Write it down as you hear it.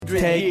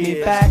Take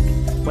me back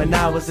when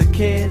I was a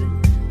kid.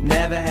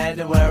 Never had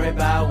to worry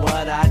about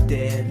what I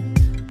did.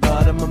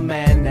 But I'm a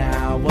man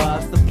now,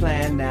 what's the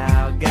plan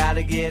now?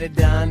 Gotta get it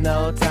done,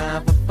 no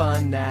time for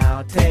fun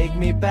now. Take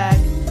me back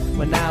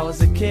when I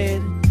was a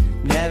kid.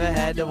 Never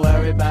had to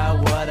worry about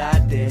what I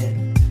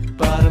did.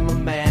 But I'm a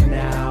man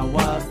now,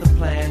 what's the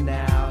plan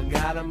now?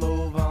 Gotta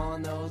move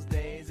on, those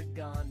days are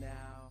gone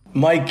now.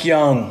 Mike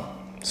Young,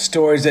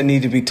 stories that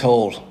need to be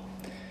told.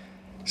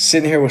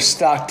 Sitting here with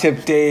Stock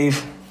Tip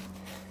Dave.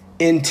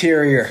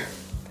 Interior,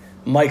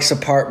 Mike's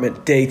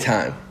apartment,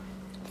 daytime,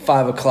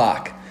 5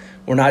 o'clock.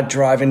 We're not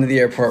driving to the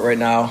airport right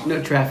now.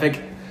 No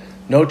traffic.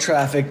 No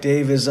traffic.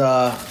 Dave has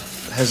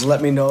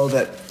let me know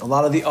that a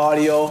lot of the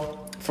audio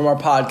from our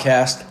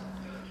podcast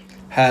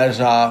has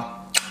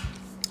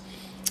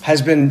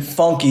been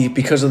funky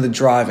because of the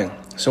driving.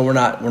 So we're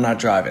not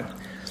driving.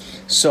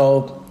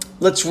 So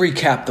let's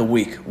recap the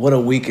week. What a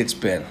week it's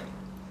been.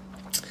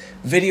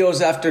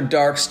 Videos After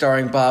Dark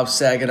starring Bob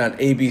Saget on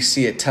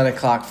ABC at 10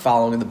 o'clock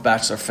following the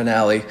Bachelor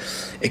finale.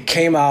 It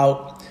came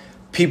out.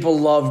 People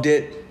loved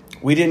it.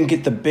 We didn't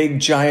get the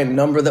big giant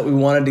number that we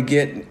wanted to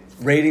get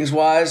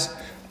ratings-wise,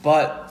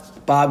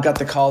 but Bob got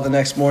the call the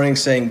next morning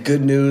saying,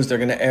 good news, they're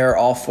going to air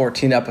all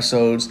 14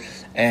 episodes,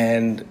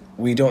 and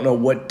we don't know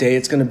what day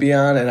it's going to be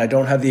on, and I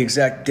don't have the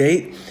exact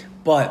date,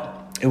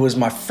 but it was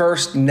my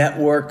first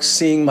network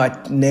seeing my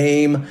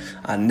name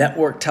on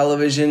network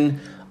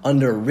television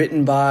under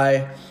Written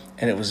By,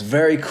 and it was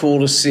very cool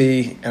to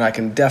see, and I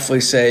can definitely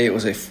say it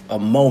was a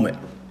moment.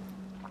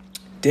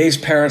 Dave's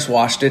parents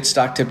watched it.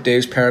 Stock Tip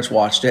Dave's parents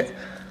watched it.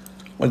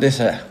 What did they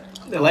say?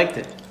 They liked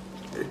it.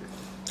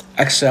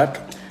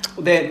 Except?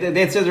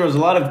 They said there was a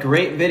lot of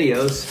great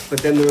videos,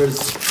 but then there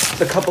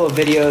was a couple of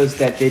videos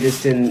that they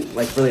just didn't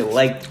really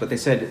like. But they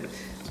said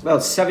about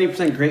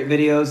 70% great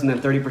videos and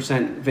then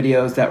 30%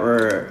 videos that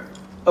were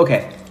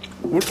okay.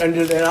 And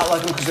did they not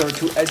like them because they were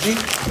too edgy?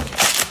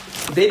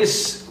 They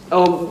just...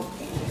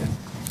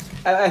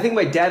 I think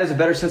my dad has a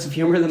better sense of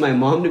humor than my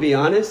mom, to be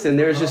honest. And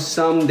there's just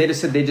some they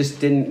just said they just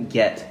didn't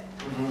get,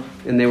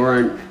 and they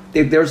weren't.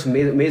 There were some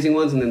amazing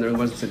ones, and then there were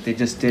ones that they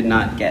just did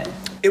not get.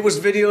 It was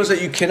videos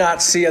that you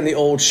cannot see on the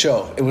old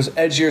show. It was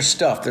edgier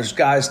stuff. There's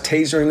guys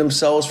tasering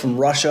themselves from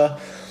Russia.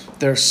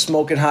 There's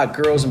smoking hot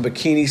girls in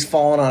bikinis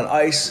falling on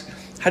ice.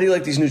 How do you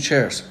like these new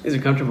chairs? These are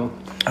comfortable.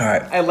 All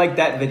right. I like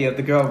that video of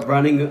the girl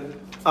running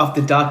off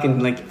the dock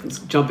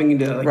and jumping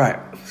into right.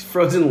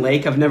 Frozen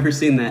lake. I've never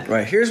seen that.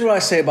 Right. Here's what I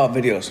say about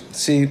videos.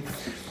 See,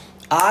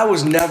 I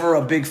was never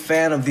a big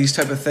fan of these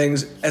type of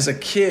things as a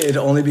kid,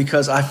 only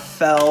because I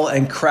fell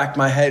and cracked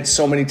my head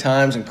so many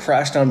times and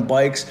crashed on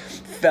bikes,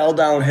 fell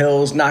down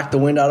hills, knocked the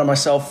wind out of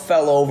myself,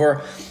 fell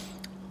over.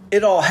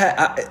 It all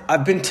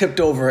I've been tipped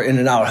over in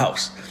an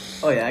outhouse.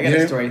 Oh yeah, I got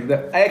a story. You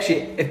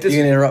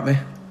gonna interrupt me?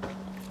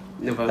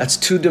 No problem. That's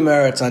 2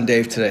 demerits on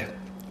Dave today.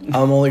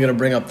 I'm only gonna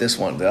bring up this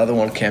one. The other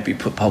one can't be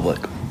put public.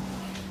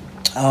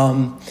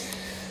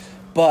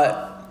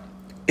 But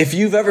if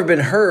you've ever been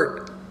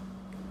hurt,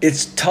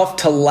 it's tough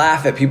to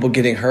laugh at people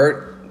getting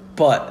hurt.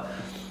 But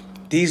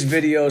these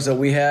videos that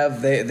we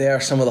have, they are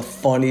some of the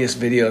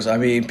funniest videos. I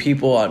mean,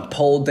 people on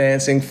pole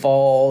dancing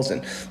falls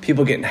and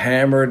people getting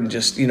hammered and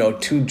just,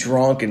 too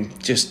drunk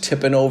and just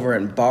tipping over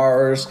in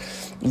bars,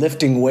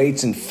 lifting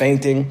weights and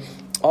fainting,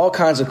 all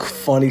kinds of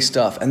funny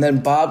stuff. And then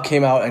Bob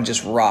came out and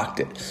just rocked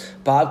it.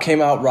 Bob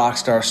came out rock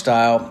star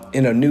style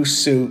in a new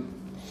suit.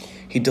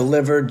 He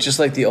delivered just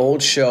like the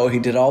old show. He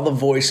did all the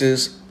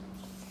voices.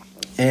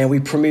 And we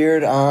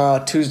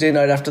premiered Tuesday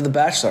night after The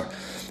Bachelor.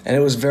 And it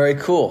was very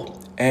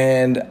cool.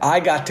 And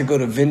I got to go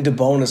to Vin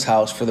DeBona's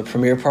house for the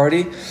premiere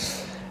party.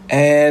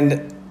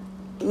 And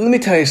let me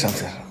tell you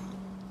something.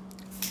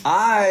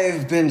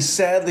 I've been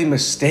sadly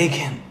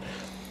mistaken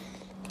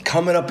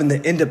coming up in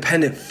the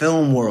independent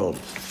film world.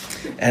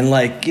 And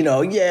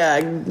I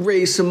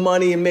raised some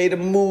money and made a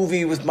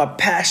movie with my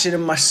passion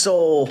and my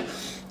soul.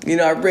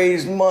 I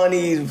raised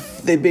money.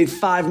 They paid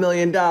 $5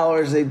 million.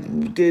 They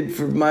did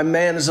for My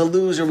Man Is a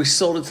Loser. We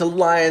sold it to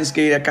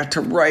Lionsgate. I got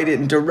to write it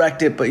and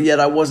direct it, but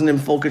yet I wasn't in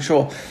full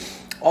control.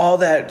 All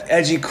that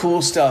edgy,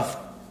 cool stuff.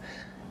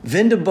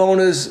 Vin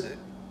DeBona's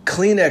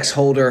Kleenex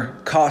holder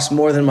cost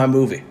more than my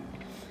movie.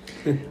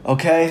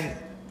 Okay?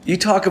 You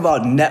talk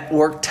about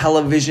network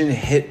television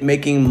hit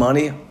making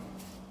money.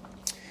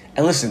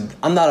 And listen,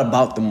 I'm not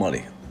about the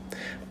money,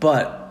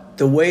 but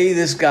the way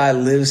this guy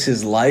lives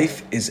his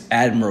life is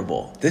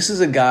admirable. This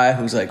is a guy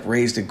who's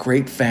raised a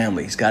great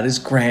family. He's got his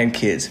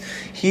grandkids.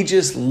 He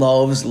just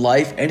loves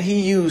life, and he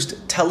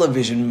used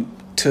television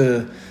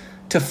to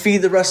feed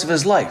the rest of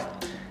his life.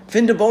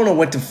 Vin DeBona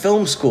went to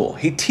film school.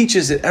 He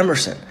teaches at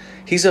Emerson.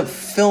 He's a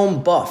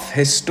film buff,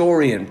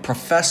 historian,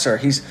 professor.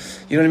 He's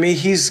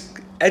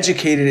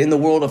educated in the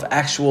world of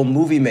actual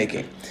movie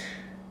making.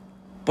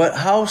 But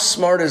how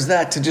smart is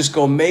that to just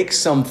go make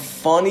some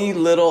funny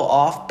little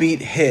offbeat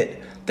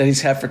hit that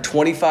he's had for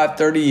 25,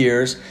 30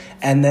 years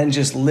and then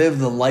just live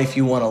the life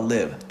you want to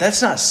live?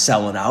 That's not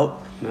selling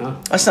out. No.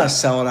 That's not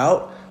selling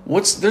out.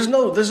 There's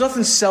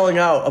nothing selling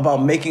out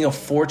about making a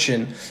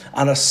fortune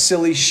on a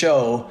silly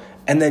show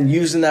and then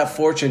using that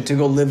fortune to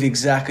go live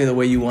exactly the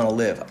way you want to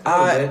live.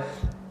 Right?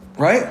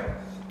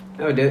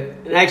 I would do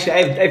it. And actually,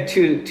 I have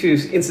two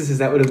instances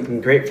that would have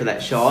been great for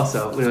that show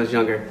also when I was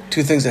younger.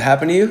 Two things that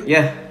happened to you?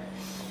 Yeah.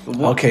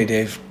 Okay,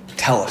 Dave.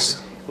 Tell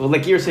us. Well,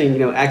 like you were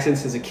saying,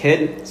 accidents as a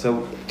kid.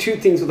 So two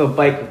things with a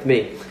bike with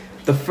me.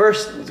 The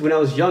first, when I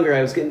was younger,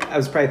 I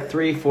was probably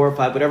 3, 4,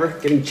 5, whatever,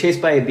 getting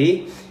chased by a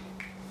bee.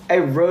 I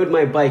rode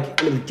my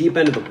bike into the deep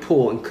end of the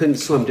pool and couldn't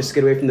swim just to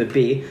get away from the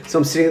bee. So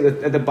I'm sitting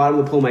at the bottom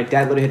of the pool. My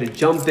dad literally had to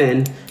jump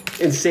in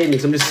and save me.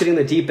 So I'm just sitting in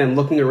the deep end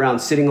looking around,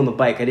 sitting on the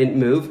bike. I didn't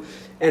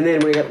move. And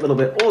then when I got a little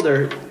bit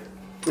older,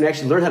 when I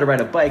actually learned how to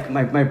ride a bike,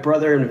 my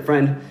brother and a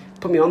friend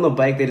put me on the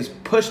bike. They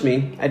just pushed me.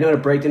 I didn't know how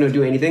to brake, didn't know how to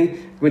do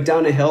anything. Went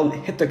down a hill,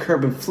 hit the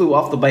curb, and flew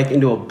off the bike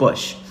into a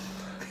bush.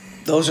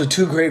 Those are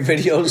two great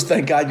videos.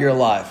 Thank God you're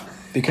alive,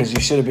 because you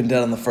should have been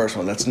dead on the first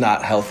one. That's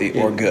not healthy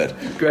or good.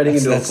 Riding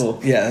into a pool.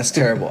 Yeah, that's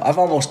terrible. I've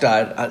almost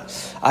died.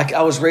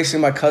 I was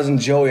racing my cousin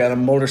Joey on a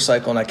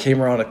motorcycle, and I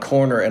came around a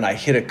corner, and I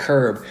hit a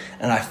curb,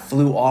 and I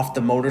flew off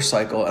the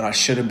motorcycle, and I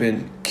should have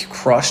been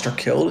crushed or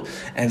killed.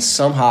 And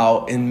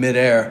somehow, in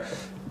midair,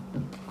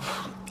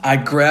 I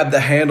grabbed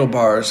the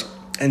handlebars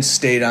and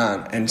stayed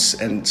on and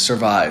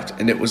survived.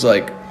 And it was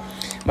like,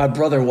 my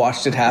brother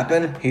watched it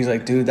happen. He's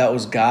like, dude, that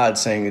was God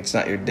saying it's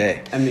not your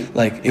day. I mean,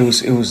 like, it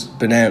was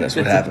bananas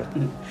what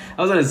happened.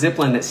 I was on a zip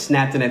line that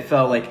snapped, and I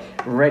fell like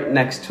right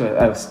next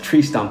to a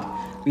tree stump.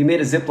 We made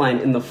a zip line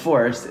in the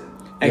forest,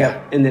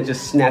 and it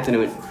just snapped, and it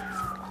went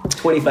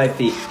 25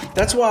 feet.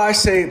 That's why I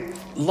say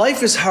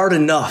life is hard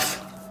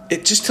enough.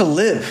 Just to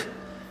live.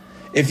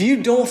 If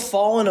you don't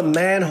fall in a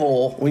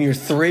manhole when you're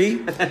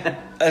 3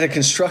 at a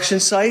construction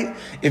site,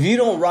 if you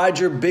don't ride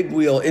your big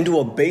wheel into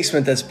a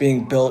basement that's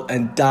being built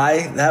and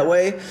die that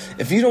way,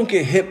 if you don't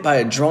get hit by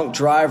a drunk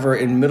driver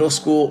in middle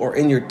school or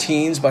in your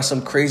teens by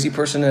some crazy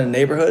person in a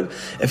neighborhood,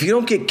 if you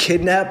don't get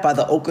kidnapped by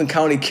the Oakland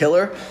County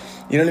killer,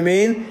 you know what I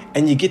mean?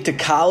 And you get to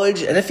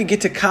college, and if you get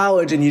to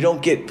college and you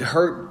don't get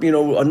hurt,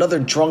 another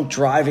drunk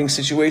driving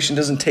situation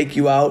doesn't take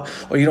you out,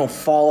 or you don't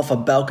fall off a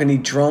balcony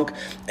drunk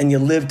and you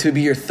live to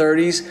be your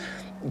 30s,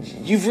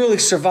 you've really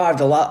survived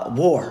a lot of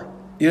war.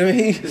 You know what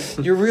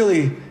I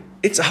mean?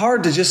 It's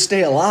hard to just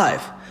stay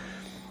alive.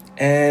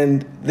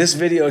 And this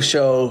video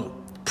show,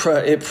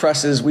 we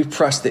pressed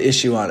the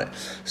issue on it.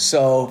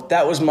 So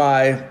that was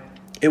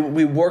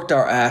we worked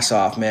our ass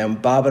off, man.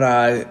 Bob and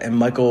I and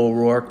Michael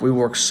O'Rourke, we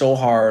worked so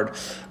hard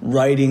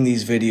writing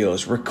these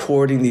videos,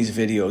 recording these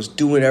videos,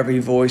 doing every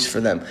voice for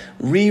them,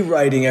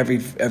 rewriting every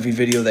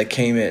video that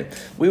came in.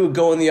 We would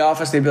go in the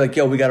office, they'd be like,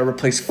 yo, we got to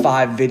replace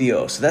 5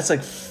 videos. So that's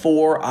like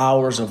 4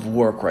 hours of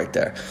work right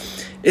there.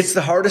 It's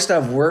the hardest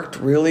I've worked,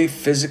 really,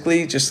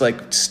 physically, just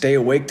like stay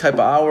awake type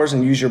of hours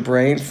and use your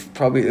brain.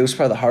 It was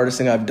probably the hardest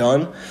thing I've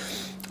done.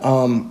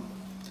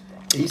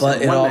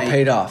 But it all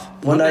paid off.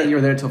 One night you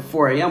were there until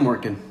 4 a.m.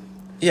 working.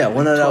 Yeah,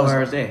 one night 12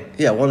 hours a day.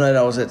 Yeah, one night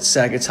I was at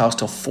Sackett's house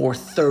till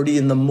 4:30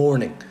 in the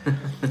morning,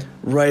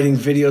 writing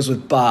videos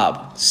with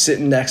Bob,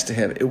 sitting next to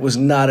him. It was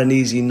not an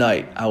easy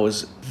night. I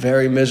was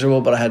very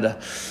miserable, but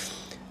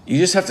you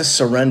just have to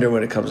surrender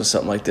when it comes to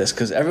something like this,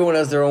 because everyone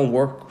has their own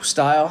work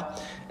style,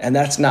 and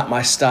that's not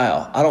my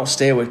style. I don't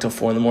stay awake till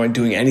 4 in the morning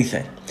doing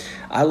anything.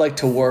 I like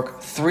to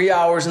work 3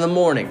 hours in the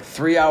morning,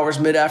 3 hours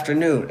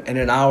mid-afternoon, and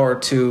an hour or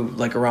two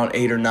like around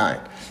 8 or 9.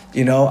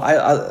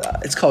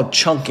 It's called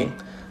chunking.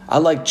 I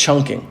like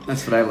chunking.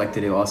 That's what I like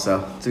to do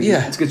also. It's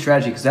a good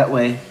strategy, because that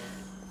way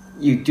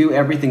you do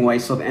everything while you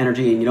still have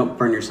energy and you don't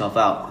burn yourself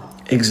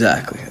out.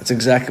 Exactly. That's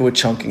exactly what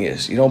chunking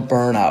is. You don't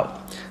burn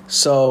out.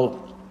 So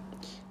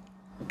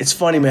it's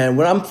funny, man.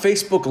 When I'm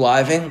Facebook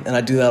Living, and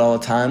I do that all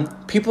the time,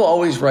 people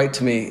always write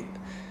to me,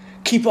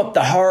 keep up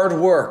the hard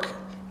work.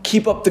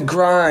 Keep up the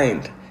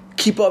grind.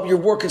 You're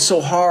working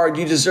so hard.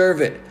 You deserve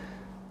it.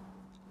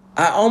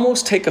 I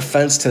almost take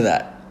offense to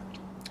that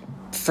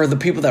for the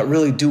people that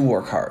really do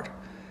work hard.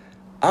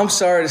 I'm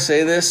sorry to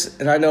say this,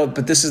 and I know,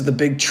 but this is the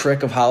big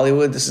trick of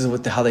Hollywood. This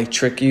is how they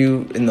trick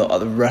you, and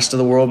the rest of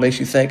the world makes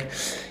you think.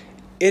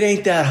 It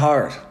ain't that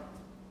hard.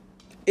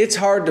 It's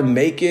hard to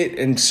make it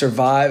and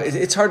survive.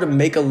 It's hard to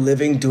make a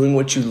living doing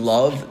what you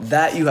love.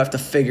 That you have to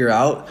figure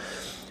out.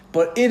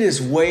 But it is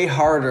way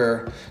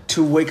harder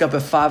to wake up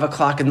at 5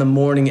 o'clock in the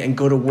morning and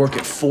go to work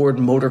at Ford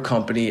Motor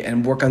Company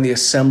and work on the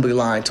assembly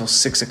line till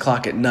 6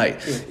 o'clock at night.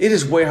 Yeah. It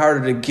is way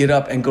harder to get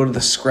up and go to the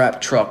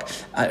scrap truck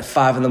at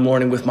 5 in the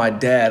morning with my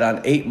dad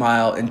on 8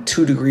 Mile in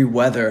 2-degree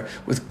weather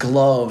with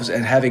gloves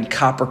and having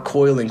copper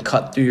coiling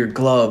cut through your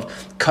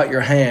glove, cut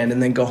your hand,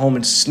 and then go home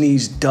and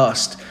sneeze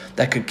dust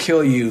that could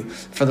kill you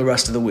for the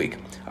rest of the week.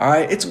 All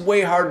right? It's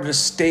way harder to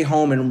stay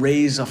home and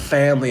raise a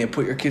family and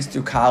put your kids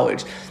through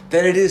college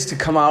than it is to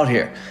come out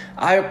here.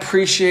 I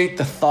appreciate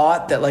the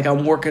thought that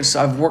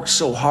I've worked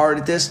so hard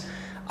at this.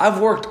 I've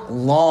worked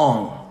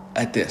long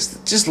at this,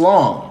 just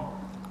long.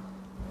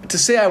 To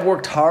say I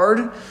worked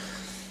hard,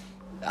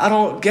 I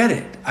don't get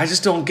it. I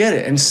just don't get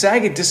it. And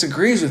Saget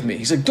disagrees with me.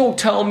 He's like, don't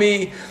tell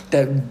me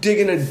that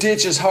digging a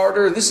ditch is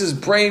harder. This is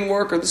brain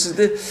work, or this is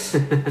this.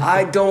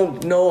 I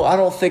don't know. I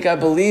don't think I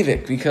believe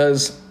it,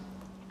 because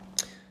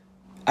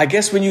I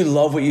guess when you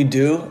love what you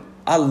do,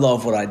 I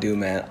love what I do,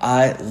 man.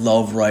 I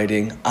love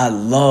writing. I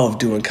love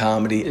doing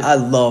comedy. I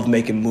love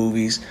making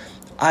movies.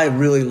 I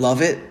really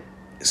love it.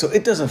 So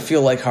it doesn't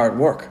feel like hard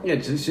work. Yeah,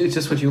 it's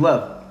just what you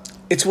love.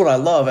 It's what I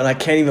love, and I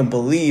can't even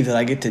believe that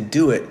I get to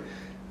do it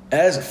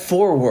as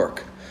for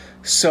work.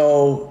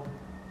 So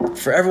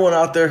for everyone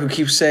out there who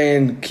keeps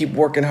saying, keep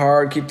working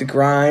hard, keep the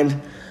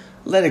grind,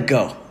 let it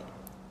go.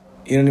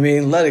 You know what I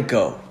mean? Let it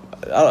go.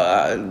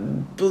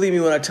 Believe me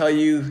when I tell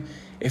you,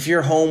 if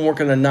you're home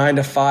working a 9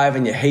 to 5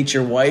 and you hate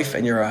your wife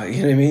and you're,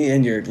 you know what I mean,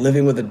 and you're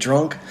living with a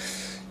drunk,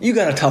 you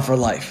got a tougher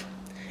life.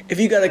 If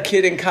you got a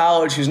kid in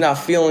college who's not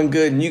feeling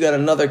good and you got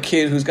another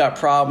kid who's got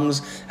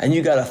problems and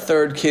you got a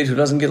third kid who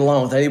doesn't get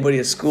along with anybody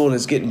at school and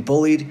is getting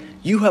bullied,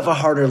 you have a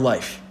harder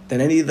life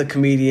than any of the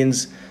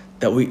comedians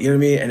that we, you know what I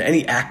mean, and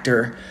any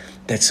actor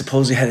that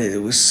supposedly had it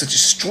was such a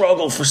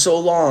struggle for so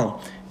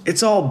long.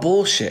 It's all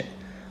bullshit.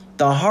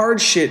 The hard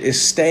shit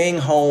is staying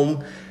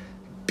home,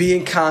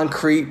 being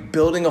concrete,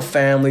 building a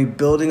family,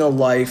 building a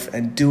life,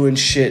 and doing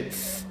shit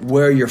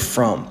where you're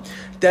from.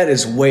 That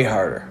is way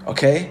harder,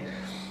 okay?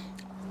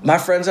 My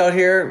friends out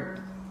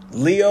here,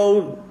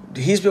 Leo,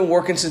 he's been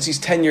working since he's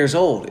 10 years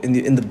old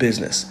in the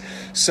business.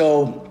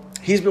 So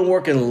he's been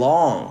working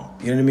long,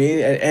 you know what I mean?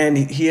 And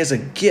he has a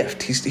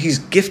gift. He's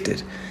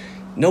gifted.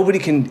 Nobody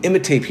can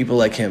imitate people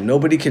like him.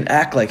 Nobody can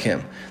act like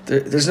him.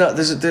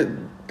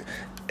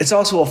 It's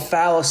also a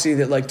fallacy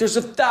that, like, there's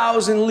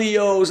 1,000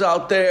 Leos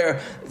out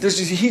there.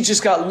 He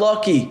just got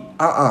lucky.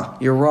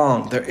 You're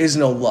wrong. There is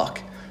no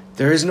luck.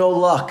 There is no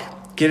luck.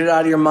 Get it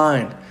out of your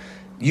mind.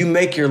 You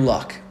make your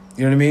luck.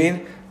 You know what I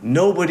mean?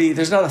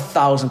 There's not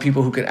 1,000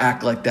 people who could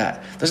act like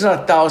that. There's not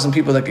 1,000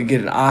 people that could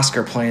get an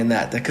Oscar playing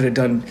that could have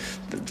done,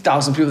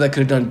 1,000 people that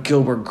could have done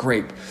Gilbert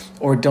Grape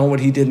or done what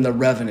he did in The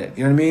Revenant.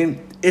 You know what I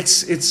mean?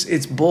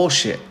 It's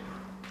bullshit.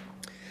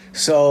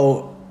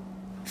 So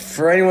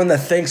for anyone that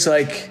thinks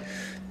like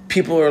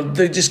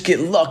they just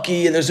get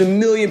lucky and there's 1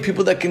 million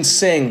people that can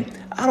sing,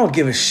 I don't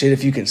give a shit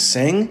if you can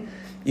sing.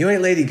 You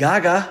ain't Lady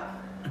Gaga.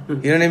 You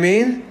know what I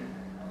mean?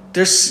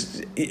 There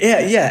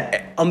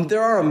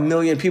are 1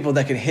 million people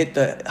that can hit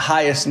the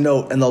highest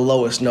note and the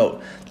lowest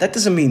note. That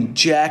doesn't mean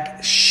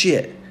jack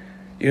shit.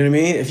 You know what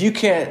I mean? If you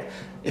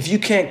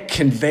can't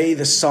convey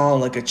the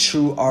song like a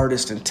true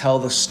artist and tell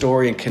the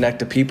story and connect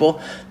to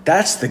people,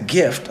 that's the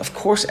gift. Of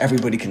course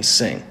everybody can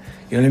sing.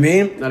 You know what I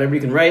mean? Not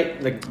everybody can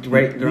write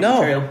their own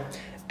material.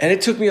 And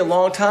it took me a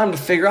long time to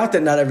figure out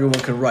that not everyone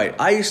could write.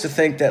 I used to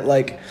think that,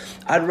 like,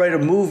 I'd write a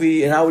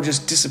movie and I would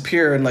just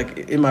disappear and,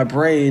 like, in my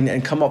brain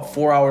and come up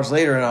 4 hours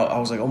later and I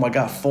was like, oh my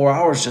God, 4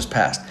 hours just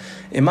passed.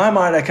 In my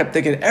mind, I kept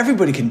thinking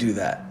everybody can do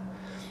that.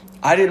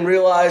 I didn't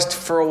realize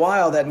for a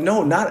while that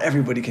no, not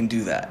everybody can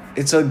do that.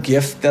 It's a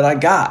gift that I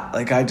got.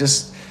 Like, I'm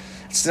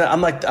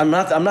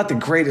not the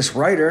greatest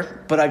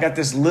writer, but I got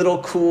this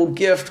little cool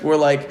gift where,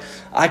 like,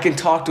 I can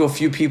talk to a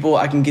few people,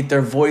 I can get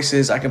their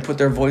voices, I can put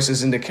their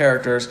voices into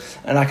characters,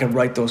 and I can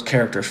write those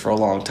characters for a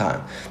long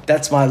time.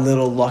 That's my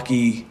little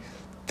lucky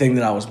thing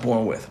that I was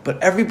born with.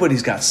 But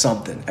everybody's got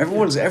something. I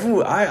really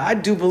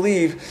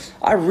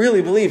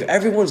believe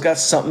everyone's got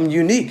something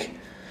unique.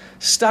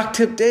 Stock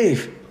Tip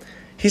Dave,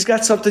 he's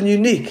got something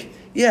unique.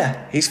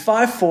 Yeah, he's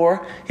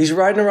 5'4", he's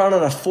riding around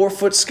on a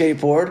 4-foot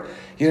skateboard.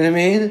 You know what I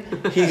mean?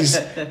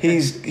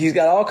 He's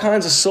got all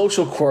kinds of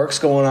social quirks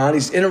going on. He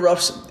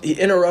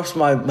interrupts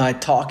my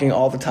talking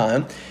all the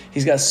time.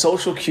 He's got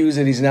social cues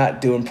that he's not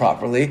doing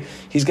properly.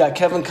 He's got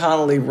Kevin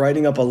Connolly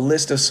writing up a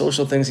list of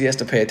social things he has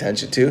to pay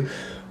attention to.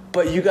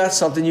 But you got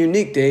something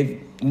unique,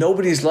 Dave.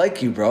 Nobody's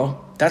like you, bro.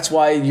 That's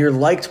why you're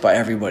liked by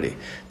everybody.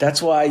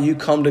 That's why you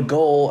come to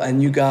Goal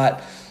and you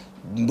got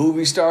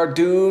movie star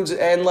dudes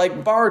and,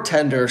 like,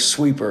 bartender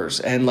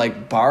sweepers and,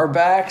 like, bar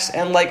backs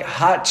and, like,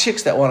 hot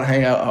chicks that want to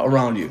hang out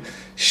around you.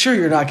 Sure,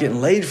 you're not getting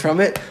laid from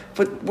it,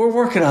 but we're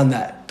working on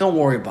that. Don't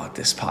worry about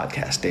this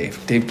podcast, Dave.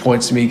 Dave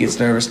points to me, gets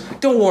nervous.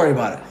 Don't worry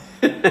about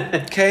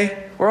it.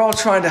 Okay? We're all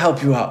trying to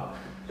help you out.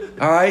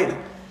 All right?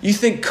 You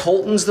think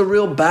Colton's the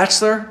real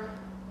bachelor?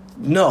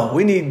 No,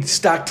 we need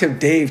Stock Tip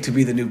Dave to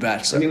be the new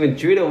bachelor. I mean, when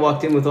Drita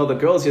walked in with all the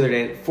girls the other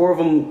day, 4 of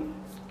them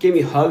gave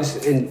me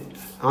hugs, and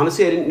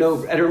honestly, I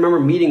don't remember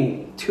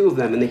meeting 2 of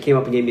them, and they came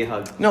up and gave me a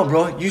hug. No,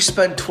 bro, you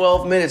spend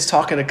 12 minutes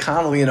talking to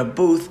Connolly in a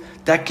booth,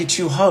 that gets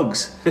you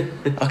hugs,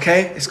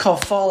 okay? It's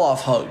called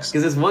fall-off hugs.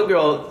 Because this one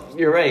girl,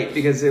 you're right,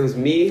 because it was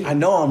me. I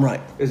know I'm right.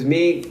 It was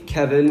me,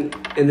 Kevin,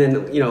 and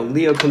then,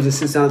 Leo comes and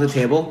sits down at the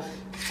table.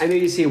 I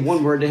maybe say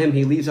one word to him,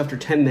 he leaves after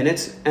 10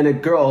 minutes, and a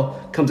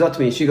girl comes up to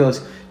me, and she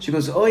goes,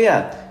 oh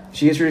yeah.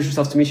 She introduced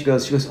herself to me, she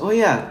goes, oh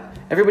yeah,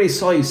 everybody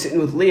saw you sitting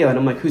with Leo, and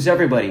I'm like, who's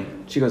everybody?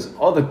 She goes,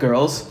 all the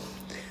girls.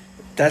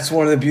 That's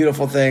one of the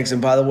beautiful things.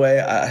 And by the way,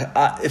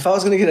 if I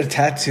was going to get a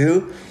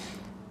tattoo,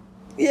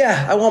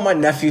 yeah, I want my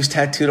nephew's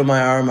tattooed on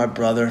my arm, my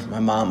brother, my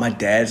mom, my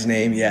dad's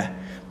name, yeah.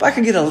 But I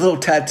could get a little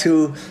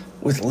tattoo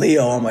with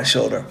Leo on my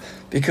shoulder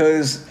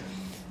because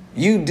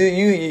you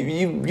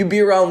be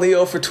around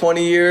Leo for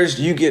 20 years,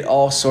 you get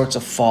all sorts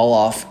of fall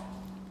off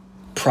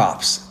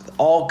props.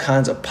 All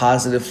kinds of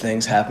positive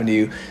things happen to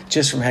you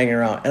just from hanging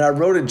around. And I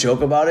wrote a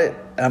joke about it.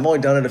 and I've only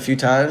done it a few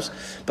times,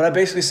 but I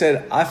basically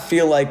said, I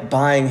feel like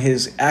buying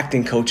his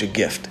acting coach a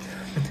gift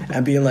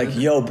and being like,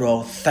 yo,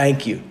 bro,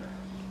 thank you.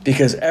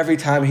 Because every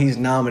time he's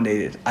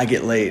nominated, I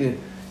get laid. Yeah.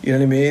 You know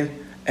what I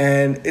mean?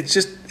 And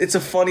it's a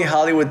funny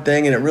Hollywood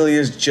thing, and it really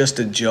is just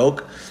a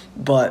joke.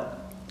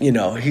 But, you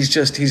know, he's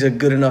a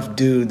good enough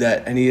dude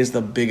and he is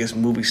the biggest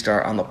movie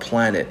star on the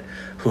planet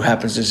who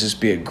happens to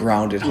just be a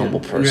grounded, humble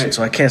person. Right.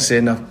 So I can't say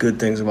enough good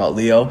things about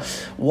Leo.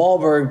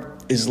 Wahlberg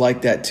is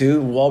like that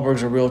too.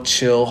 Wahlberg's a real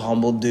chill,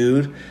 humble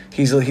dude.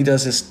 He's a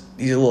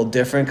little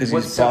different because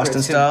he's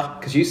Boston style.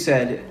 Because you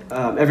said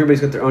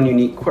everybody's got their own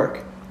unique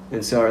quirk.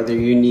 And so are their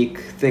unique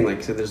thing.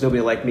 Like, so there's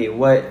nobody like me.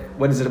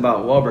 What is it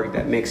about Wahlberg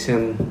that makes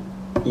him,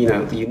 you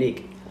know, the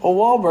unique?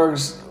 Well,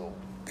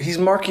 he's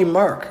Marky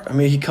Mark. I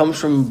mean, he comes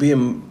from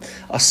being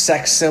a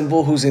sex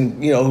symbol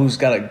who's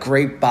got a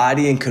great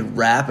body and could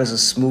rap as a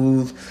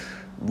smooth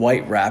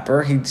white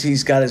rapper.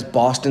 He's got his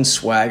Boston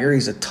swagger.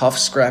 He's a tough,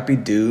 scrappy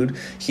dude.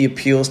 He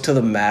appeals to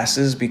the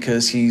masses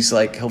because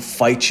he'll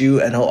fight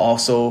you, and he'll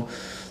also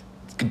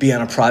be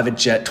on a private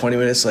jet 20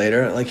 minutes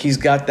later. Like, he's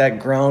got that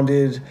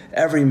grounded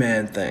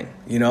everyman thing,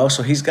 you know?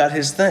 So he's got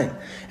his thing.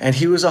 And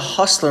he was a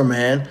hustler,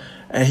 man,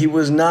 and he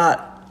was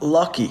not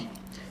lucky.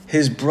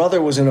 His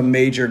brother was in a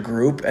major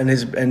group,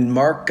 and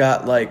Mark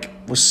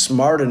was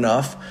smart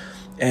enough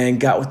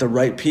and got with the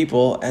right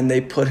people, and they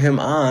put him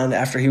on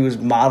after he was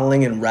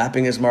modeling and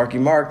rapping as Marky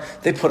Mark.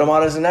 They put him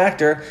on as an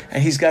actor,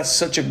 and he's got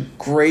such a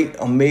great,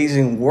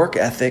 amazing work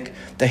ethic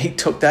that he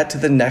took that to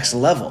the next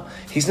level.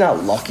 He's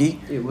not lucky.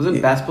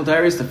 Wasn't Basketball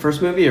Diaries the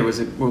first movie, or was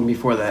it one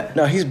before that?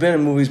 No, he's been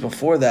in movies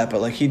before that,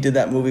 but he did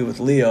that movie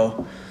with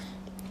Leo,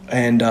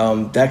 and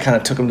that kind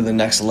of took him to the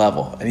next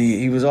level, and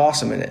he was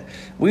awesome in it.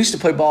 We used to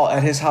play ball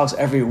at his house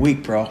every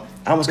week, bro.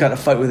 I almost got in a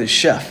fight with his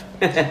chef.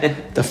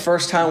 The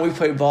first time we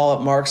played ball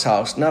at Mark's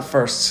house, not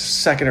first,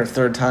 second or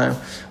third time,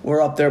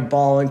 we're up there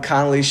balling.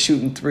 Connolly's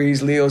shooting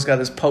threes. Leo's got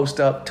his post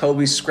up.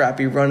 Toby's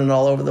scrappy running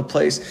all over the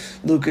place.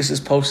 Lucas is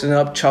posting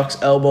up.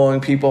 Chuck's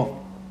elbowing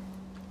people.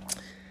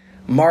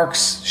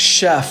 Mark's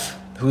chef,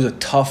 who's a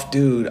tough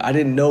dude, I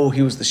didn't know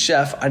he was the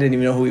chef. I didn't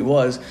even know who he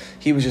was.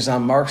 He was just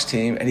on Mark's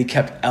team, and he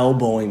kept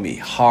elbowing me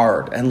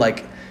hard. And,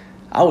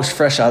 I was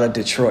fresh out of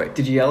Detroit.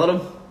 Did you yell at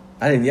him?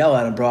 I didn't yell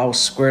at him, bro. I was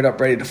squared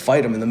up ready to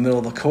fight him in the middle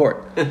of the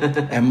court.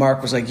 And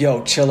Mark was like,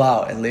 yo, chill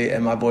out.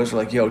 And my boys were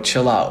like, yo,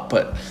 chill out.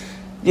 But,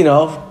 you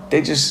know,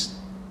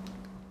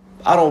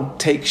 I don't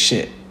take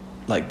shit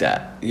like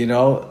that, you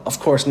know? Of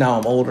course, now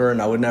I'm older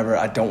and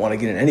I don't want to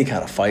get in any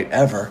kind of fight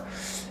ever.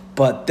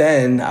 But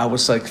then I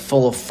was,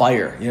 full of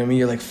fire. You know what I mean?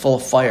 You're, full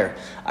of fire.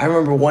 I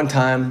remember one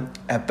time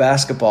at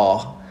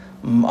basketball,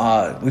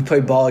 we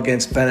played ball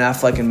against Ben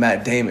Affleck and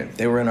Matt Damon.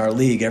 They were in our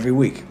league every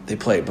week. They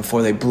played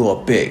before they blew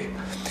up big.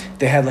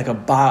 They had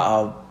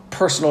a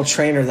personal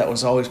trainer that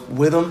was always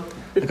with them,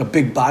 a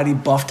big body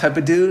buff type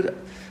of dude.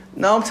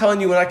 Now I'm telling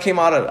you, when I came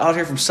out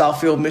here from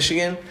Southfield,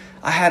 Michigan,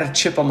 I had a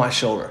chip on my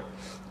shoulder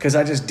because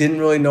I just didn't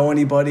really know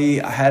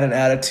anybody. I had an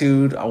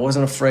attitude. I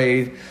wasn't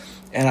afraid,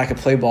 and I could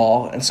play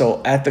ball. And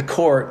so at the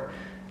court,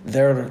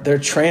 their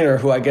trainer,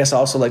 who I guess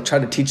also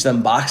tried to teach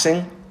them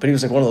boxing, but he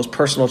was one of those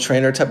personal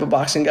trainer type of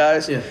boxing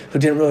guys who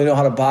didn't really know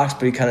how to box,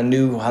 but he kind of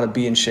knew how to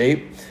be in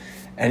shape.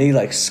 And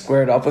he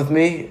squared up with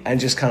me and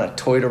just kind of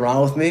toyed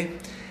around with me.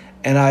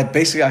 And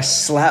I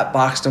slap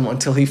boxed him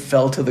until he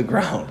fell to the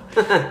ground.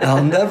 And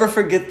I'll never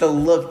forget the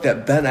look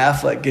that Ben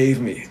Affleck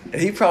gave me.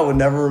 And he probably would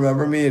never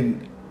remember me,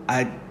 and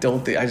I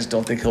just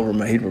don't think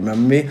he'd remember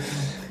me.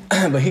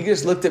 But he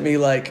just looked at me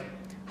like,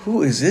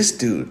 who is this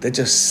dude that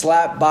just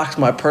slap boxed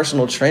my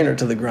personal trainer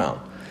to the ground?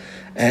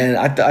 And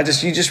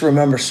you just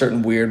remember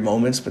certain weird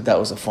moments, but that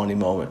was a funny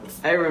moment.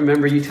 I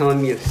remember you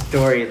telling me a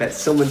story that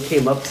someone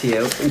came up to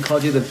you and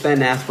called you the Ben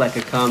Affleck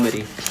of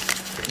comedy.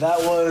 That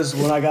was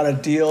when I got a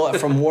deal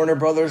from Warner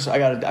Brothers. I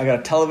got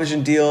a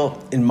television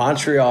deal in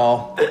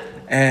Montreal,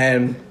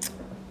 and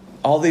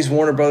all these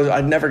Warner Brothers,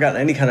 I'd never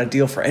gotten any kind of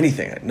deal for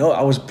anything. No,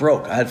 I was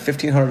broke. I had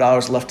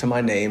 $1,500 left to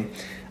my name.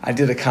 I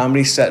did a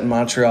comedy set in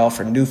Montreal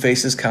for New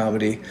Faces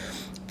Comedy.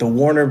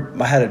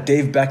 I had a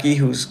Dave Becky,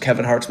 who's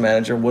Kevin Hart's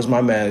manager, was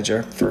my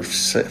manager for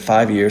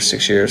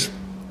 6 years.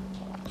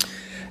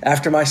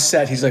 After my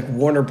set, he's like,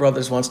 Warner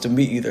Brothers wants to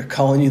meet you. They're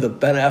calling you the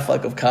Ben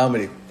Affleck of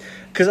comedy.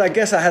 Because I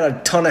guess I had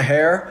a ton of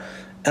hair,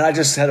 and I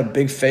just had a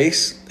big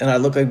face, and I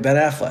looked like Ben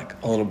Affleck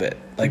a little bit,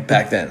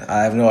 back then.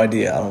 I have no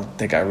idea. I don't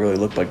think I really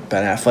looked like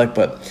Ben Affleck,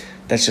 but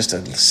that's just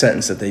a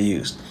sentence that they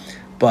used.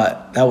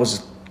 But that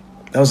was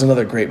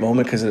another great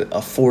moment because it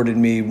afforded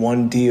me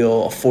one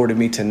deal, afforded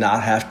me to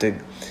not have to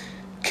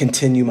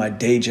continue my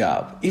day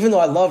job. Even though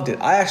I loved it,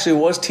 I actually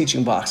was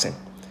teaching boxing.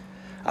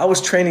 I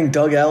was training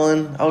Doug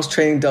Ellen. I was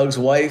training Doug's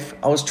wife.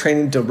 I was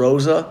training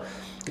DeRosa.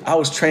 I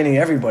was training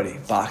everybody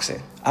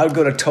boxing. I would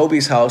go to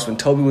Toby's house when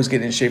Toby was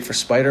getting in shape for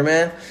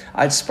Spider-Man.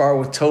 I'd spar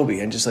with Toby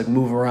and just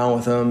move around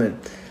with him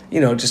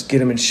and, just get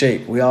him in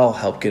shape. We all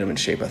helped get him in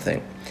shape, I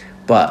think.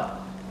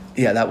 But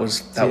yeah, that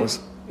was.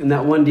 In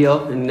that one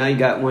deal, and now you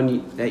got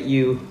one that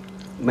you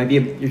might be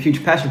your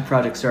huge passion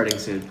project starting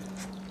soon.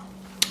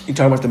 You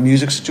talking about the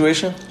music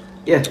situation?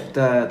 Yeah,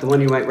 the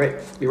one you might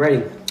be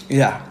writing.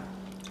 Yeah.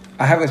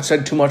 I haven't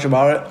said too much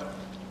about it.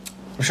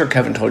 I'm sure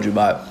Kevin told you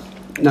about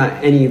it.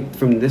 Not any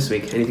from this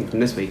week. Anything from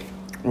this week.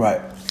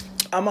 Right.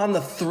 I'm on the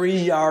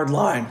 3-yard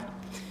line.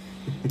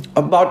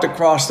 About to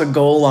cross the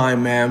goal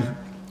line, man.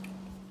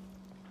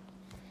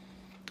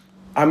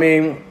 I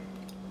mean,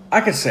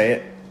 I could say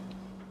it.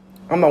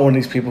 I'm not one of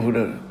these people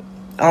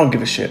I don't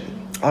give a shit.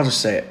 I'll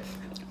just say it.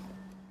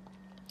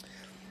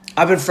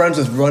 I've been friends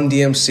with Run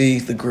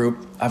DMC, the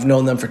group. I've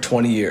known them for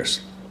 20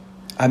 years.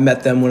 I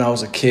met them when I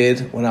was a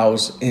kid, when I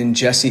was in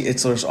Jesse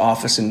Itzler's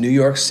office in New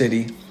York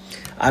City.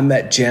 I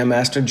met Jam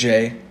Master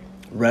Jay,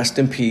 rest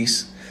in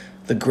peace,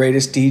 the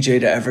greatest DJ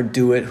to ever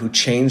do it, who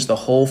changed the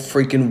whole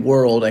freaking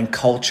world and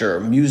culture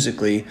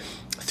musically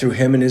through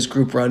him and his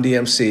group Run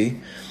DMC.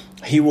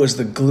 He was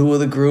the glue of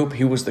the group.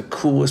 He was the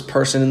coolest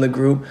person in the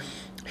group.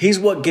 He's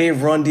what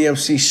gave Run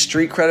DMC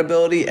street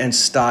credibility and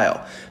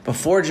style.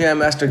 Before Jam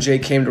Master Jay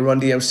came to Run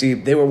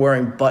DMC, they were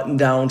wearing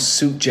button-down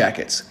suit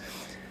jackets.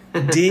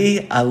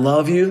 D, I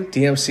love you.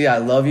 DMC, I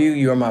love you.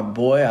 You're my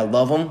boy. I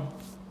love him.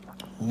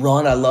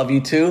 Run, I love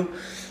you too.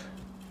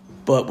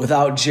 But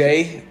without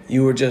Jay,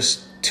 you were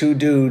just two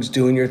dudes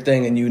doing your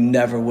thing, and you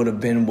never would have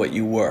been what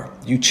you were.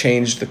 You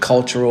changed the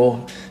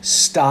cultural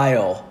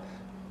style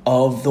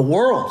of the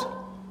world.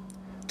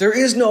 There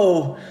is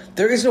no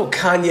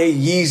Kanye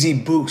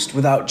Yeezy Boost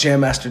without Jam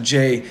Master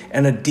Jay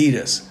and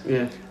Adidas.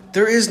 Yeah.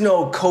 There is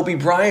no Kobe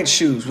Bryant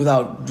shoes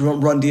without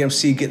Run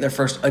DMC getting their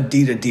first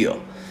Adidas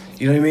deal.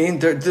 You know what I mean?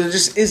 There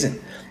just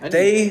isn't.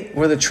 They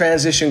were the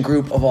transition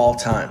group of all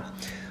time.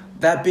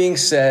 That being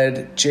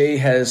said, Jay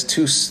has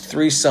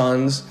 3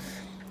 sons.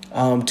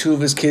 2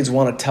 of his kids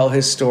want to tell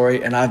his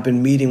story, and I've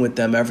been meeting with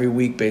them every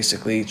week,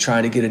 basically,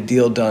 trying to get a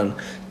deal done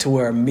to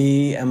where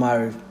me and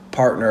my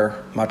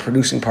partner, my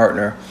producing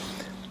partner,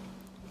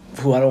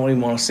 who I don't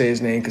even want to say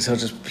his name because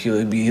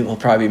he'll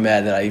probably be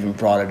mad that I even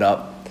brought it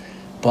up.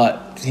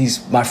 But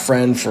he's my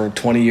friend for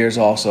 20 years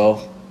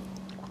also.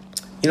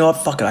 You know what?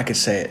 Fuck it, I could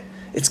say it.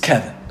 It's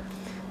Kevin.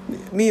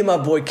 Me and my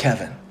boy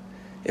Kevin.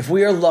 If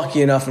we are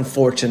lucky enough and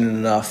fortunate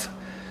enough,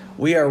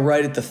 we are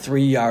right at the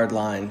 3-yard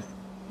line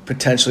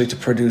potentially to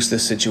produce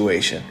this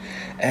situation.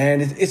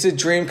 And it's a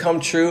dream come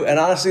true. And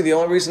honestly, the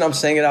only reason I'm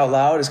saying it out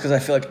loud is because I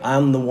feel like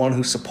I'm the one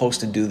who's supposed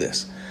to do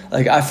this.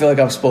 Like, I feel like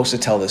I'm supposed to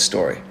tell this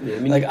story.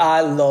 Yeah,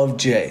 I love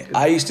Jay.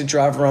 I used to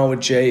drive around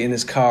with Jay in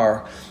his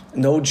car.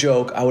 No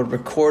joke. I would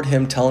record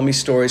him telling me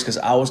stories because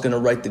I was going to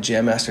write the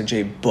Jam Master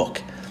Jay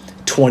book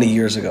 20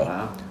 years ago.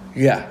 Wow.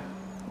 Yeah.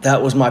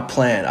 That was my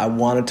plan. I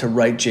wanted to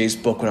write Jay's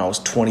book when I was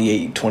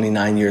 28,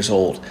 29 years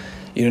old.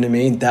 You know what I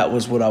mean? That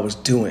was what I was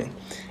doing.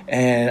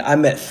 And I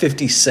met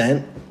 50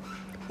 Cent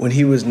when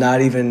he wasn't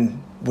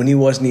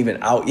even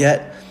out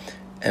yet.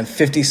 And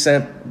 50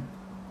 Cent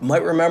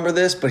might remember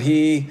this, but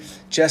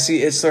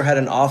Jesse Itzler had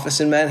an office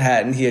in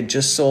Manhattan. He had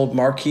just sold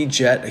Marquis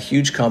Jet, a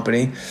huge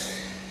company.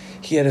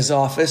 He had his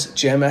office.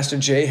 Jam Master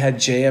Jay had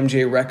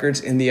JMJ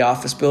Records in the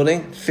office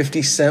building.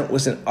 50 Cent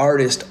was an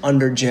artist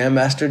under Jam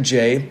Master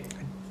Jay.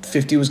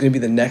 50 was going to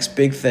be the next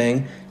big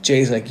thing.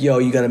 Jay's like, yo,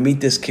 you got to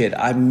meet this kid.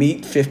 I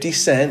meet 50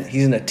 Cent.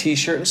 He's in a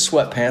T-shirt and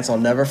sweatpants. I'll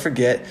never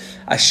forget.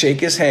 I shake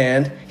his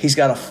hand. He's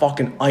got a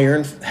fucking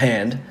iron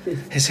hand.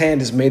 His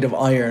hand is made of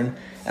iron.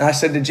 And I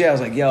said to Jay, I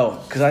was like, yo,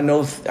 because I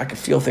know I can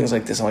feel things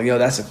like this. I'm like, yo,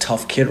 that's a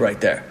tough kid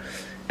right there.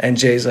 And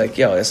Jay's like,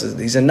 yo,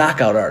 he's a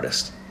knockout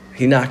artist.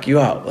 He knock you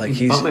out. Like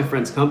he bought my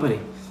friend's company.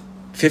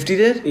 50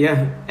 did?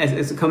 Yeah.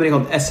 It's a company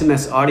called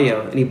SMS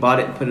Audio, and he bought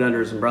it and put it under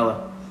his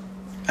umbrella.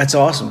 That's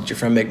awesome. Did your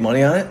friend make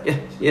money on it?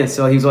 Yeah.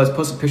 So he was always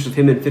posting pictures of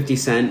him and 50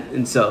 Cent,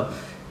 and so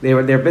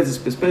they're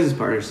business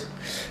partners.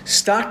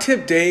 Stock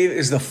Tip Dave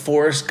is the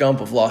Forrest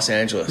Gump of Los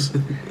Angeles.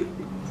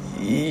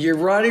 You're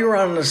riding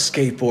around on a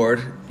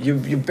skateboard.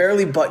 You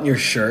barely button your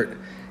shirt.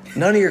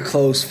 None of your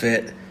clothes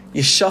fit.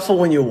 You shuffle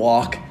when you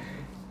walk.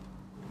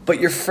 But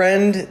your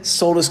friend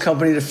sold his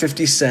company to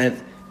 50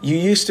 Cent.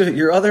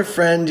 Your other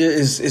friend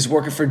is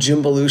working for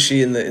Jim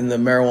Belushi in the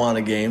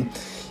marijuana game.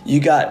 You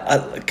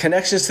got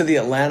connections to the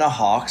Atlanta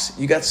Hawks.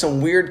 You got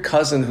some weird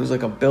cousin who's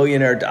like a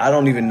billionaire. I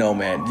don't even know,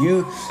 man.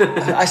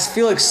 I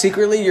feel like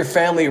secretly your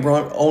family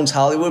owns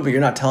Hollywood, but you're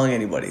not telling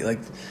anybody. Like,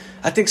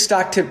 I think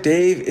Stock Tip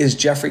Dave is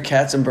Jeffrey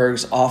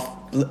Katzenberg's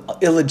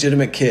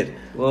illegitimate kid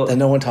that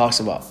no one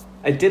talks about.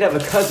 I did have a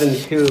cousin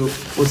who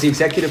was the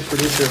executive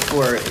producer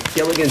for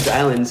Gilligan's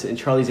Island and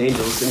Charlie's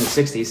Angels in the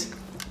 60s.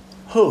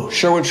 Who?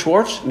 Sherwood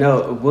Schwartz?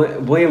 No,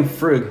 William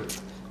Frood.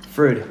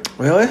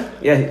 Really?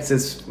 Yeah, it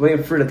says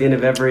William Frood at the end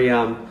of every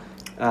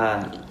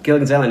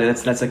Gilligan's Island, and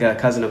that's like a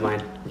cousin of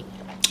mine.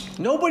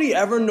 Nobody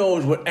ever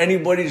knows what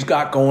anybody's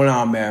got going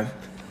on, man.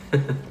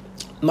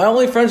 My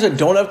only friends that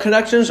don't have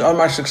connections are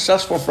my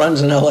successful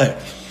friends in LA.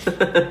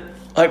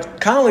 Like,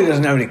 Connolly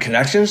doesn't have any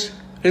connections.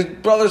 His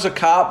brother's a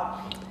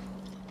cop.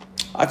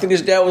 I think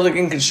his dad was like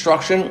in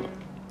construction.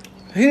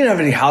 He didn't have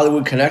any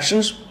Hollywood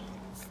connections.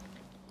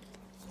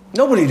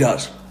 Nobody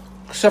does,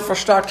 except for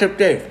Stock Tip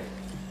Dave.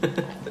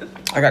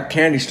 I got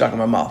candy stuck in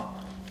my mouth.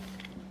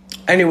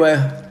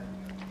 Anyway,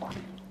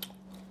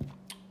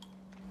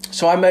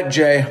 so I met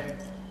Jay,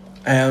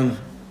 and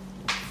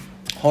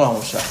hold on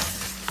one sec.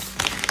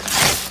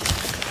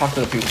 Talk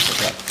to the people for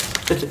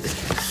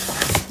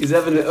that. He's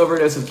having an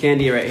overdose of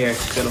candy right here.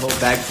 He's got a whole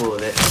bag full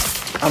of it.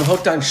 I'm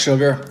hooked on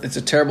sugar. It's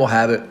a terrible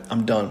habit.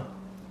 I'm done.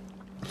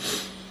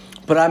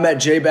 But I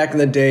met Jay back in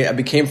the day. I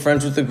became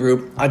friends with the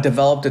group. I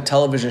developed a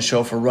television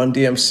show for Run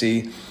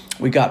DMC.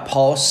 We got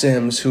Paul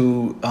Sims,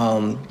 who's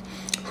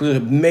a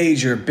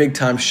major,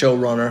 big-time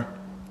showrunner.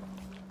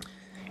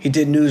 He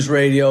did news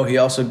radio. He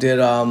also did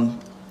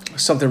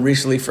something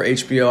recently for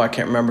HBO. I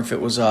can't remember if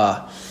it was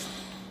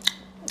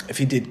if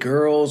he did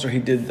Girls or he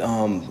did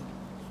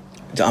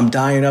I'm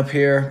Dying Up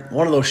Here.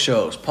 One of those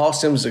shows. Paul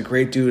Sims is a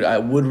great dude. I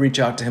would reach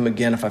out to him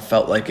again if I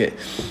felt like it.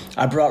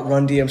 I brought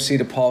Run DMC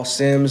to Paul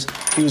Sims.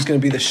 He was going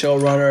to be the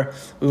showrunner.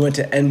 We went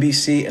to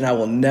NBC, and I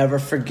will never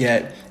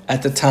forget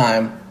at the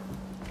time,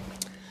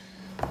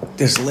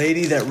 this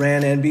lady that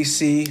ran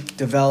NBC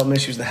development,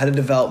 she was the head of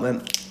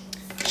development,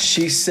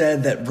 she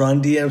said that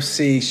Run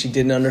DMC, she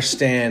didn't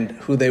understand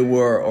who they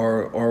were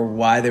or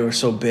why they were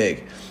so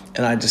big.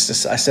 And I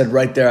said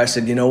right there, I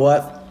said, you know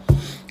what?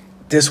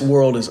 This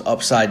world is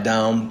upside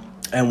down.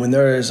 And when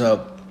there is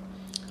a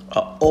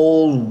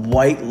old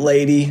white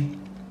lady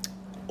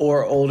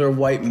or older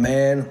white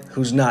man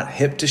who's not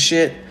hip to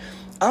shit,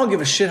 I don't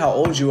give a shit how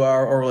old you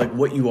are or like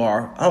what you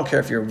are. I don't care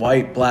if you're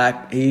white,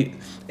 black,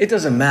 it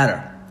doesn't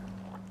matter.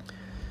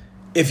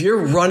 If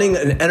you're running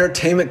an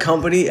entertainment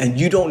company and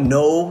you don't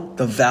know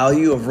the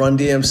value of Run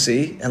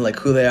DMC and like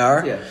who they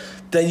are,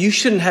 then you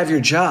shouldn't have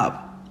your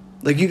job.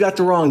 Like you got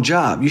the wrong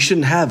job. You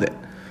shouldn't have it.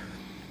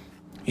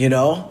 You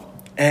know?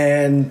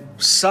 And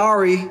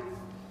sorry,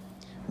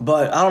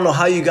 but I don't know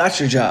how you got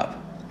your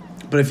job.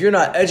 But if you're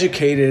not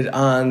educated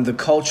on the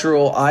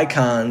cultural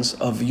icons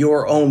of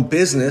your own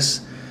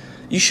business,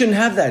 you shouldn't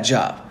have that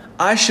job.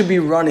 I should be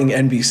running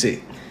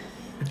NBC.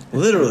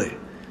 Literally.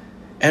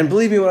 And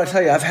believe me when I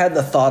tell you, I've had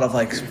the thought of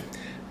like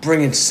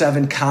bringing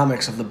 7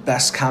 comics of the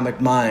best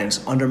comic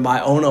minds under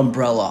my own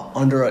umbrella,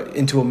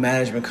 into a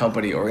management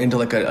company or into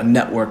like a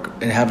network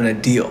and having a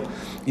deal,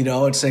 you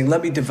know, and saying,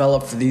 let me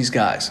develop for these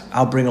guys.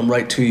 I'll bring them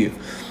right to you.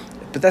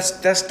 But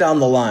that's down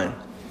the line.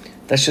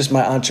 That's just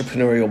my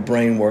entrepreneurial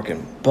brain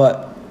working.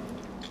 But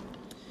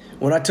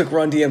when I took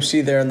Run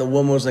DMC there and the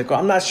woman was like, well,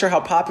 I'm not sure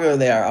how popular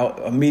they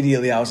are.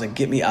 Immediately I was like,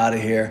 get me out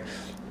of here.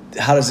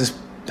 How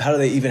do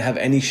they even have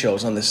any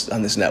shows on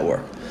this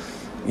network?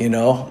 You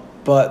know?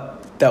 But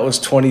that was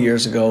 20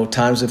 years ago.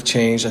 Times have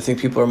changed. I think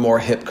people are more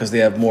hip because they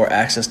have more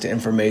access to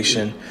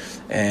information.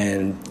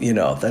 And, you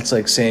know, that's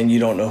like saying you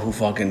don't know who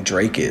fucking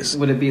Drake is.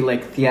 Would it be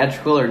like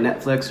theatrical or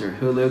Netflix or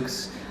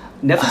Hulu?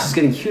 Netflix is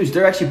getting huge.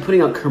 They're actually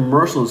putting out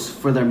commercials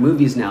for their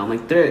movies now.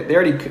 Like they're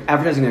already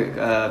advertising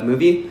a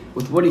movie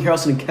with Woody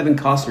Harrelson and Kevin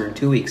Costner in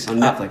 2 weeks on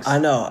Netflix. I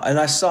know. And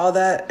I saw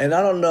that. And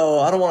I don't know.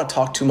 I don't want to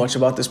talk too much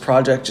about this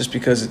project just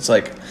because it's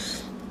like,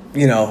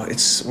 you know,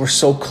 we're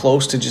so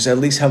close to just at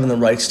least having the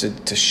rights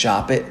to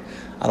shop it.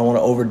 I don't want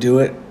to overdo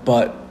it,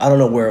 but I don't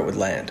know where it would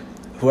land.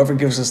 Whoever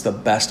gives us the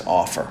best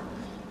offer,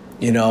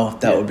 you know,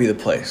 that would be the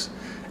place.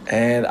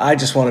 And I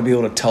just want to be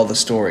able to tell the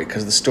story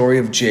because the story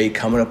of Jay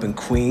coming up in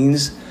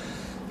Queens,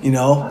 you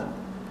know,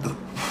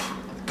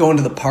 going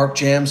to the park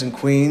jams in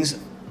Queens,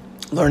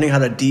 learning how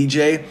to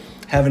DJ,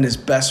 having his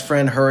best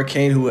friend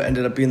Hurricane, who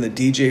ended up being the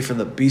DJ for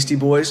the Beastie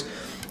Boys.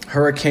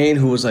 Hurricane,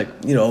 who was like,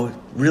 you know,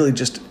 really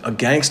just a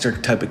gangster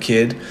type of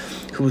kid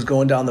who was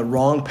going down the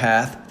wrong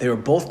path. They were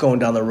both going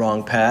down the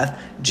wrong path.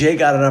 Jay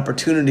got an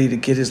opportunity to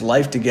get his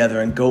life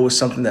together and go with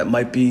something that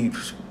might be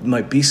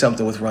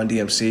something with Run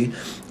DMC.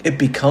 It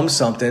becomes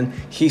something.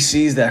 He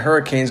sees that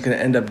Hurricane's going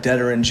to end up dead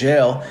or in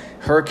jail.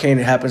 Hurricane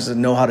happens to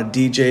know how to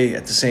DJ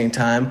at the same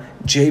time.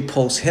 Jay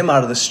pulls him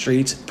out of the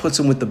streets, puts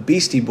him with the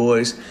Beastie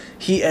Boys.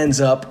 He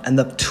ends up, and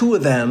the two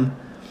of them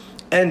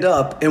end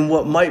up in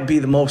what might be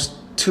the most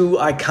 2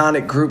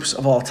 iconic groups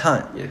of all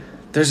time. Yeah.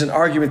 There's an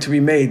argument to be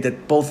made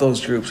that both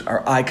those groups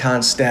are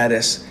icon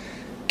status,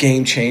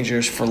 game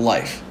changers for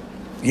life,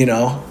 you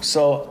know?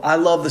 So I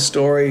love the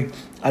story.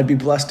 I'd be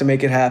blessed to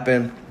make it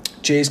happen.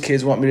 Jay's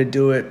kids want me to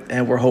do it,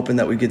 and we're hoping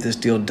that we get this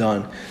deal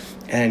done.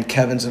 And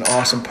Kevin's an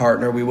awesome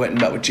partner. We went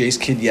and met with Jay's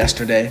kid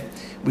yesterday.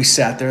 We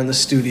sat there in the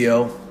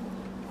studio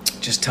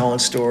just telling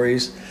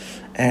stories.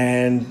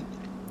 And,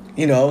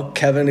 you know,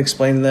 Kevin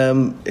explained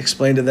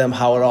to them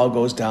how it all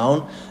goes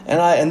down.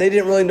 And they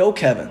didn't really know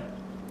Kevin.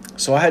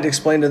 So I had to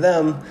explain to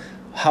them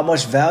how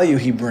much value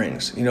he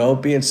brings, you know,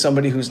 being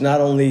somebody who's not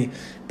only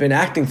been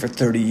acting for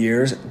 30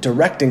 years,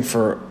 directing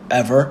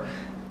forever,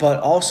 but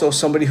also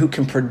somebody who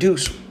can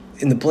produce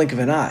in the blink of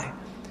an eye.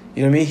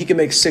 You know what I mean? He can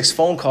make 6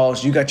 phone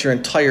calls. You got your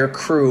entire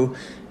crew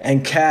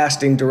and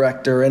casting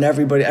director and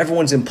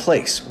everyone's in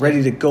place,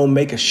 ready to go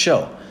make a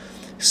show.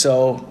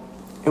 So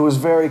it was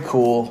very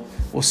cool.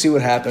 We'll see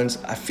what happens.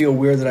 I feel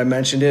weird that I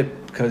mentioned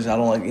it because I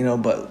don't like, you know,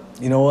 but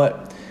you know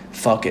what?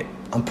 Fuck it.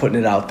 I'm putting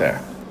it out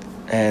there.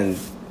 And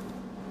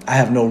I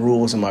have no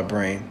rules in my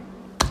brain.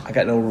 I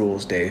got no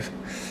rules, Dave.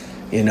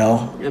 You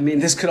know? I mean,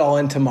 this could all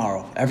end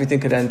tomorrow. Everything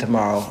could end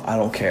tomorrow. I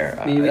don't care.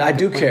 I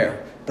do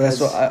care. But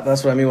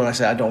that's what I mean when I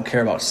say I don't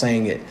care about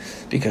saying it,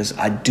 because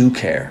I do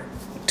care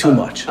too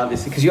much.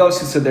 Obviously, because you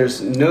also said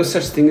there's no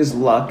such thing as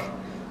luck.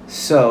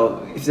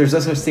 So, if there's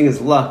no such thing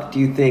as luck, do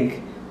you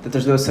think that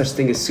there's no such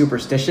thing as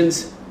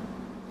superstitions?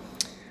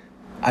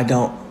 I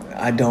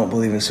don't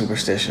believe in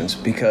superstitions,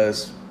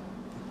 because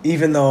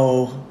even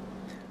though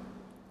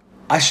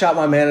I shot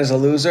my man as a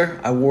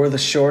loser, I wore the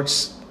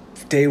shorts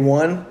day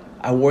 1,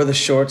 I wore the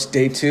shorts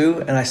day 2,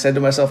 and I said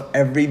to myself,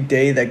 every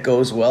day that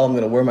goes well, I'm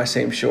going to wear my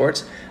same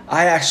shorts.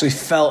 I actually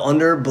fell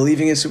under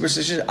believing in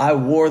superstitions. I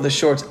wore the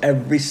shorts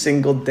every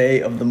single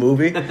day of the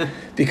movie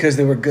because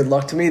they were good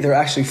luck to me. They're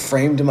actually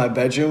framed in my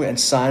bedroom and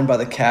signed by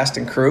the cast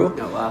and crew.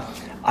 Oh, wow.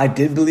 I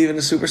did believe in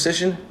a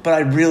superstition, but I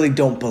really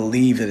don't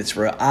believe that it's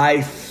real.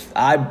 I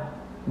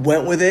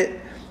went with it.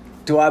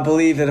 Do I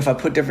believe that if I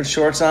put different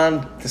shorts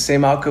on, the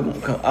same outcome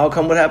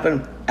would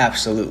happen?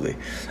 Absolutely.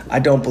 I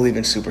don't believe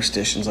in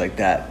superstitions like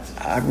that.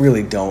 I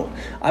really don't.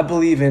 I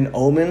believe in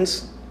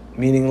omens,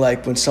 meaning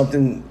like when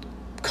something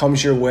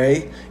comes your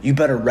way, you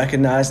better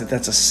recognize that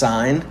that's a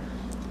sign.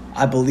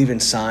 I believe in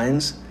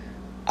signs.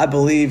 I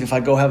believe if I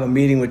go have a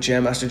meeting with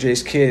Jam Master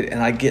Jay's kid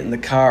and I get in the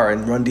car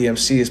and Run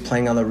DMC is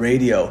playing on the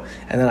radio,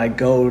 and then I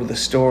go to the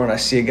store and I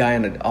see a guy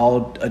in an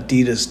all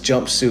Adidas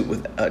jumpsuit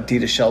with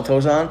Adidas shell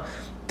toes on,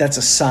 that's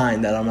a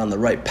sign that I'm on the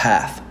right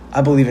path.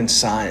 I believe in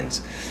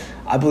signs.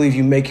 I believe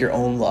you make your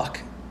own luck.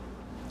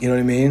 You know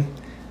what I mean?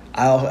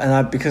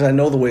 Because I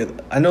know the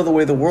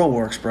way the world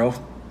works, bro.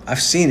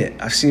 I've seen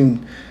it. I've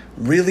seen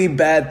really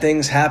bad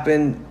things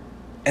happen,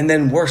 and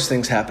then worse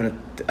things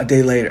happen a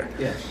day later.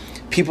 Yeah.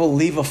 People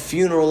leave a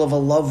funeral of a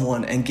loved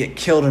one and get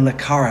killed in a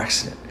car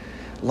accident.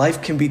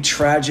 Life can be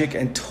tragic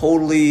and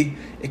totally.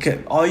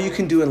 All you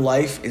can do in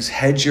life is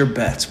hedge your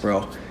bets,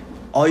 bro.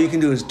 All you can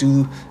do is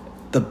do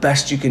the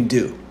best you can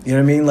do. You know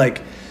what I mean?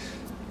 Like,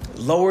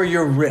 lower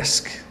your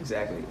risk.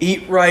 Exactly.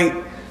 Eat right,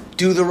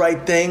 do the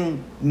right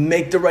thing,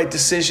 make the right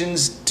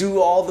decisions, do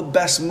all the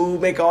best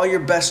moves, make all your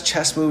best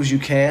chess moves you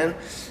can,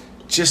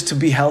 just to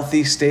be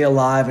healthy, stay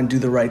alive, and do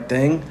the right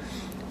thing.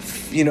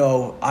 You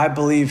know, I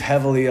believe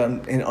heavily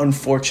in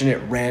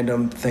unfortunate,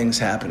 random things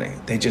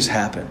happening. They just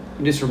happen.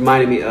 You just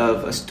reminded me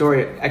of a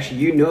story.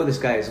 Actually, you know this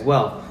guy as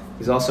well.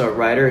 He's also a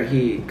writer.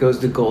 He goes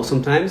to Goal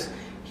sometimes.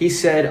 He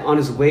said on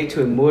his way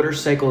to a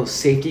motorcycle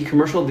safety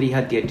commercial that he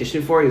had the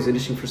audition for, he was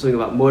auditioning for something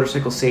about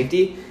motorcycle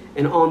safety,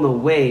 and on the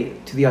way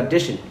to the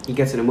audition, he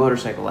gets in a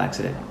motorcycle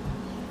accident.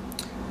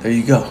 There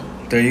you go.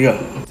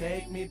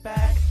 Take me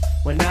back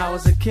when I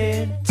was a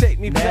kid. Take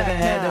me Never back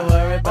had now. to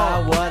worry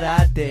about what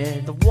I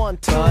did. The 1,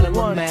 2, But I'm a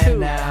 1, man 2.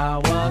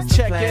 now. What's the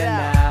Check plan it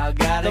out. now?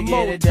 Gotta The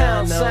get it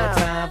done. Motown No sound.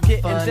 time for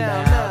Getting fun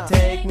down now. now.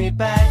 Take me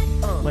back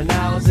when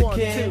I was a 1,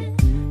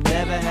 kid.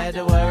 Never had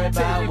to worry Take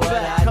about me what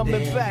back, I coming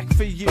did. back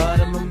for you. But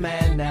I'm a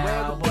man now.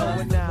 Where we What's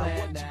going the now? plan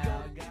What you now? got?